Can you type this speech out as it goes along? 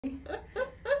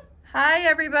Hi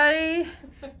everybody,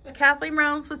 it's Kathleen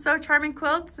Reynolds with So Charming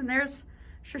Quilts, and there's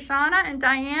Shoshana and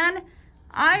Diane.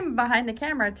 I'm behind the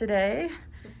camera today,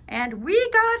 and we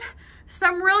got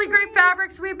some really great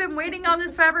fabrics. We've been waiting on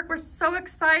this fabric. We're so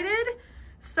excited.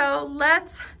 So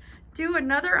let's do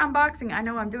another unboxing. I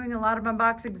know I'm doing a lot of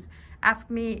unboxings.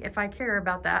 Ask me if I care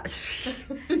about that.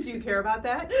 Do you care about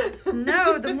that?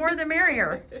 No, the more the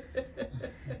merrier.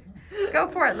 Go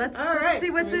for it. Let's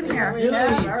see what's in here.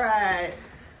 All right.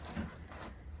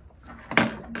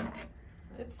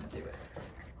 Let's do it.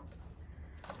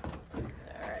 All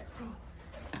right.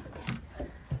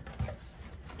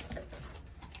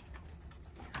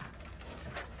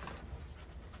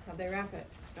 How'd they wrap it?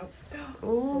 Nope.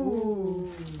 Oh,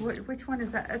 which one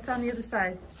is that? It's on the other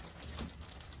side.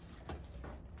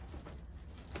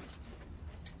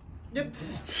 Yep.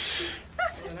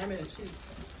 And I'm gonna cheat.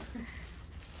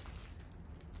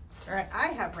 All right, I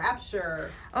have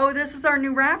Rapture. Oh, this is our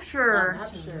new Rapture.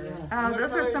 Rapture.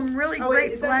 Those are some really wait,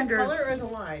 great is blenders. That the color or the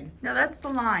line? No, that's the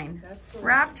line. That's the line.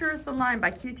 Rapture is the line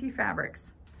by QT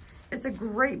Fabrics. It's a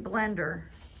great blender.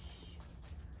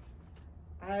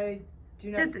 I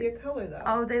do not see a color though.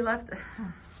 Oh, they left.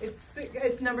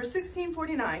 It's number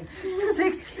 1649.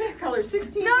 16. Color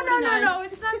 1649. No,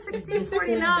 it's not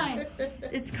 1649.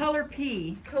 It's color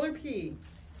P. Color P.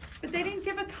 But they didn't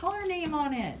give a color name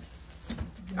on it.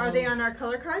 Are they on our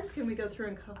color cards? Can we go through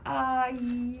and color?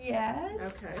 Yes.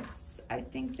 Okay. I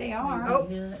think they are. Oh,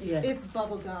 yeah. It's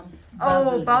bubblegum.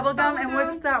 Oh, bubblegum. And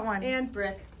what's that one? And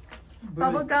brick.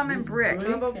 Bubblegum and brick.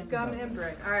 Bubblegum and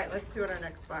brick. All right, let's see what our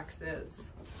next box is.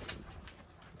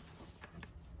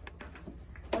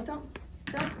 Oh, don't,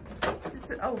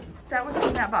 just, oh, that was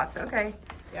in that box, okay.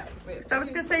 Yeah. Wait, so I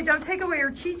was gonna say, don't take away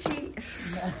your cheat sheet.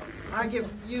 I'll give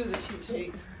you the cheat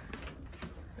sheet.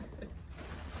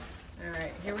 All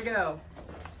right, here we go.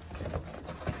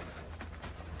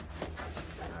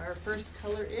 Our first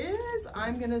color is,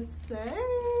 I'm gonna say,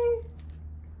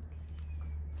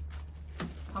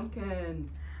 pumpkin.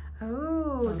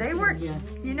 Oh, they weren't,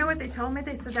 you know what they told me?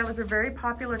 They said that was a very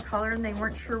popular color and they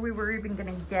weren't sure we were even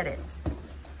gonna get it.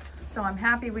 So I'm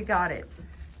happy we got it.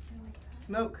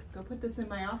 Smoke. Go put this in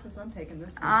my office. I'm taking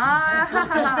this one.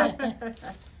 Ah.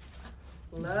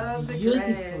 Love the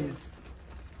grays.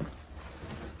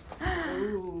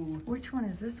 Ooh. Which one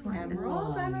is this one?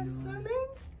 Emerald, I'm assuming.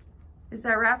 Is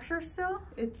that Rapture still?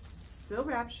 It's still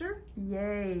Rapture.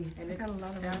 Yay. And it's got a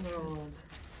lot of emerald.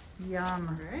 Yum.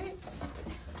 All right.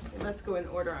 Let's go in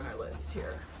order on our list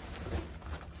here.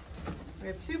 We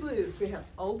have two blues. We have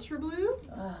ultra blue.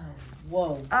 Oh,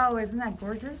 whoa. Oh, isn't that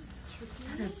gorgeous?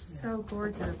 That is so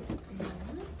gorgeous.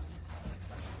 And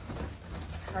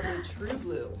probably true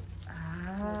blue.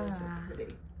 Ah. Oh, those are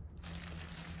pretty.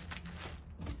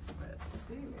 Let's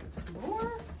see, we have some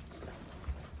more.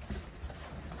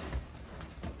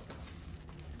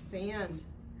 Sand.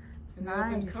 And we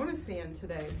opened Kona sand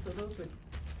today, so those would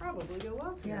probably go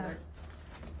well together.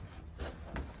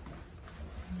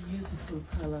 Beautiful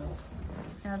colors.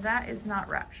 Now that is not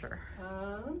Rapture.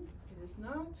 It is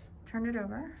not. Turn it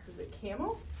over. Is it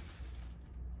camel?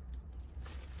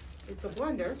 It's a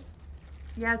blender.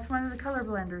 Yeah, it's one of the color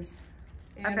blenders.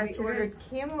 And we ordered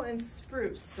camel and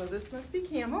spruce, so this must be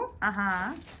camel.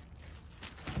 Uh-huh.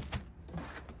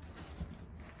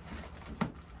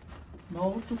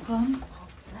 More to come. Oh,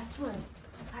 last one.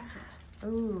 Last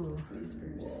one. Ooh. This is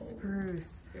spruce.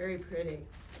 Spruce. Very pretty.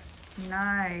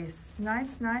 Nice.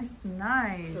 Nice, nice,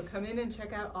 nice. So come in and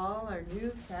check out all our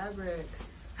new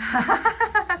fabrics.